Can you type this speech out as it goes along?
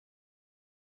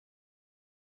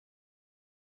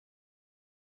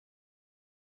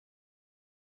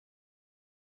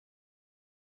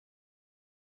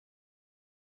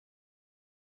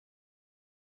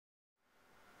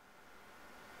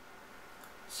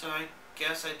So I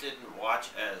guess I didn't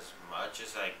watch as much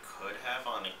as I could have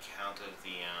on account of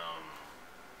the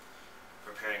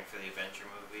preparing for the Avenger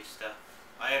movie stuff.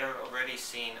 I had already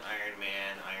seen Iron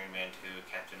Man, Iron Man 2,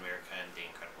 Captain America, and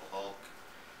The Incredible Hulk.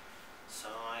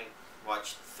 So I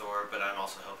watched Thor, but I'm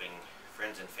also hoping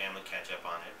friends and family catch up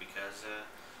on it because,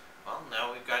 well,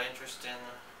 now we've got interest in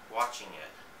watching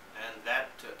it. And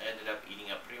that ended up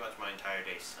eating up pretty much my entire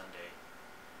day Sunday.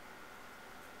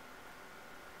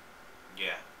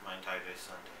 Yeah, my entire day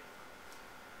Sunday.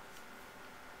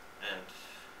 And,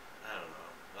 I don't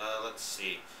know. Let's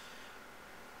see.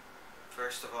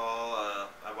 First of all,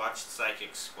 I watched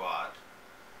Psychic Squad.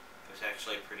 It was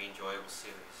actually a pretty enjoyable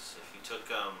series. If you took,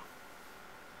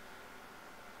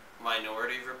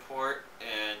 Minority Report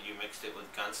and you mixed it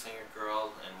with Gunslinger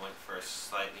Girl and went for a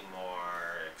slightly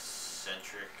more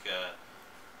eccentric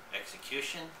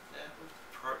execution,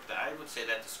 I would say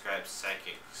that describes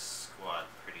Psychic Squad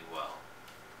pretty well.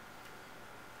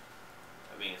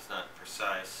 I mean, it's not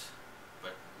precise,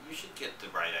 but you should get the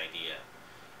right idea.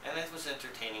 And it was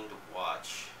entertaining to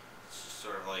watch. It's just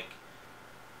sort of like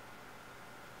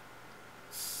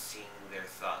seeing their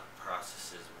thought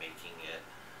processes making it.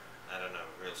 I don't know,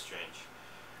 real strange.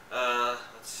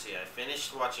 Let's see, I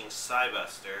finished watching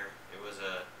Cybuster. It was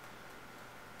a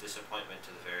disappointment to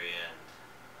the very end.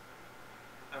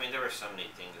 I mean, there were so many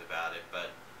things about it,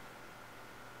 but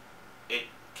it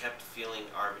kept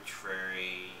feeling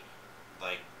arbitrary,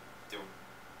 like there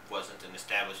wasn't an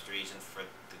established reason for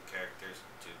the characters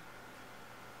to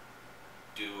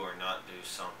do or not do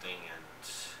something, and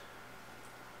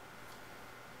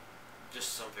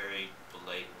just some very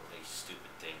blatantly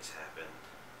stupid things happened.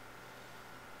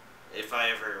 If I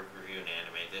ever review an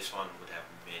anime, this one would have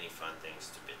many fun things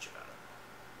to bitch about.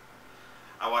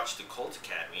 I watched Occult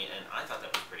Academy, and I thought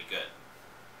that was pretty good.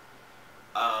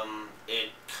 It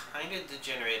kind of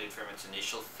degenerated from its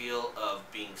initial feel of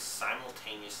being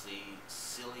simultaneously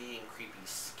silly and creepy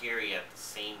scary at the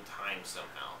same time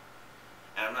somehow.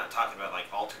 And I'm not talking about like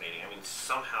alternating, I mean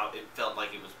somehow it felt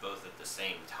like it was both at the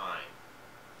same time.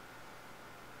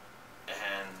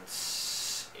 And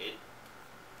it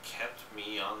kept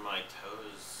me on my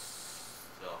toes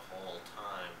the whole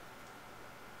time.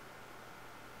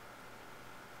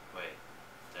 Wait,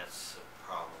 that's a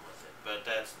problem with it. But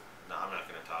that's, no, I'm not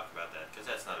going to talk about that because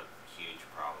that's not a huge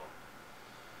problem.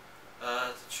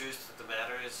 The truth of the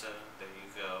matter is, there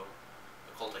you go.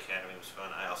 Occult Academy was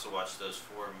fun. I also watched those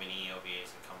 4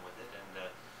 mini-OVAs that come with it, and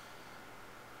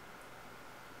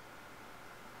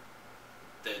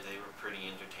they were pretty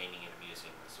entertaining and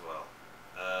amusing as well.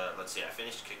 Let's see, I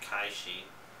finished Kekkaishi,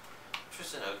 which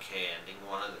was an okay ending.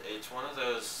 It's one of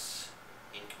those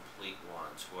incomplete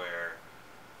ones where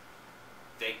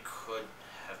they could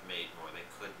have made more. They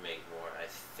could make more, I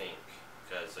think,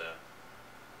 because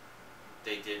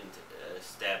they didn't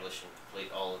establish and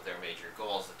complete all of their major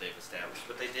goals that they've established,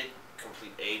 but they did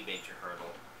complete a major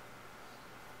hurdle.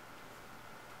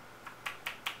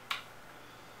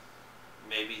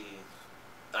 Maybe,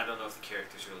 I don't know if the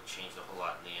characters really changed a whole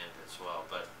lot in the end as well,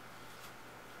 but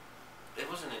it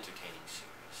was an entertaining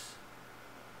series.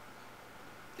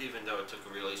 Even though it took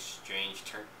a really strange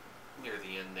turn near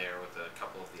the end there with a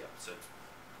couple of the episodes.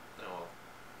 Oh well.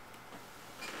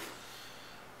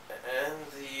 And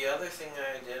the other thing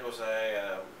I did was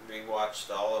I rewatched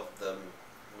all of the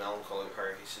Melancholy of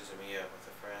Haruhi Suzumiya with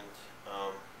a friend.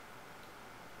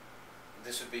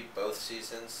 This would be both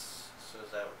seasons, so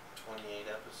is that 28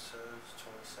 episodes,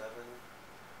 27,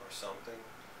 or something?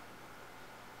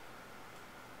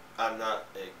 I'm not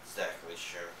exactly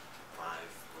sure. 5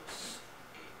 plus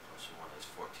 8 plus 1 is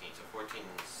 14, so 14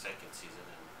 in the second season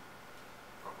and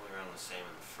probably around the same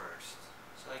in the first.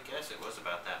 So I guess it was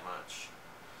about that much.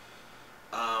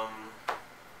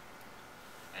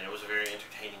 And it was a very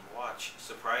entertaining watch.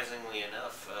 Surprisingly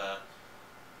enough,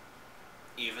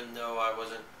 even though I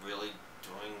wasn't really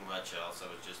doing much else, I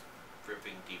was just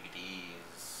ripping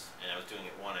DVDs, and I was doing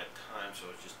it one at a time, so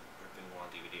I was just ripping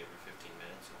one DVD every 15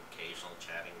 minutes and occasional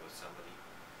chatting with somebody.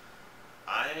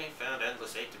 I found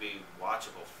Endless 8 to be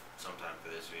watchable sometime for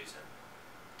this reason.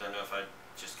 Don't know if I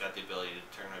just got the ability to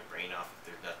turn my brain off if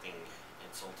there's nothing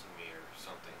insulting me or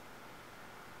something.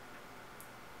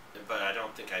 But I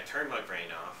don't think I turned my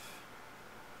brain off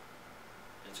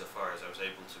insofar as I was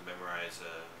able to memorize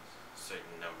a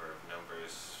certain number of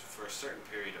numbers for a certain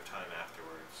period of time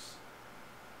afterwards.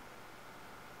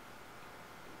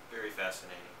 Very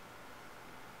fascinating.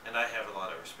 And I have a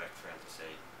lot of respect for Endless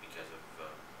 8 because of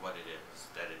what it is,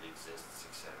 that it exists,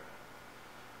 etc.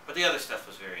 But the other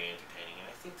stuff was very entertaining, and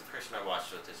I think the person I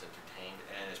watched with is entertained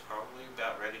and is probably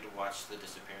about ready to watch the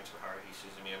Disappearance of Haruhi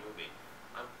Suzumiya movie.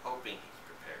 I'm hoping he's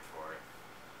prepared for it.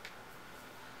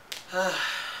 Oh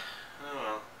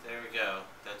well, there we go.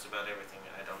 That's about everything.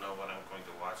 I don't know what I'm going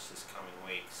to watch this coming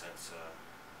week since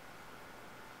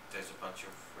there's a bunch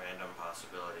of random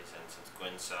possibilities, and since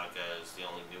Gwen Saga is the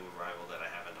only new arrival that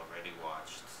I haven't already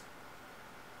watched,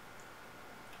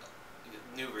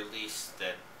 new release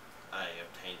that I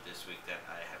obtained this week that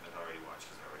I haven't already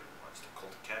watched because I already watched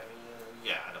Occult Academy.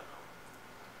 Yeah, I don't know.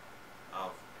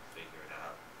 I'll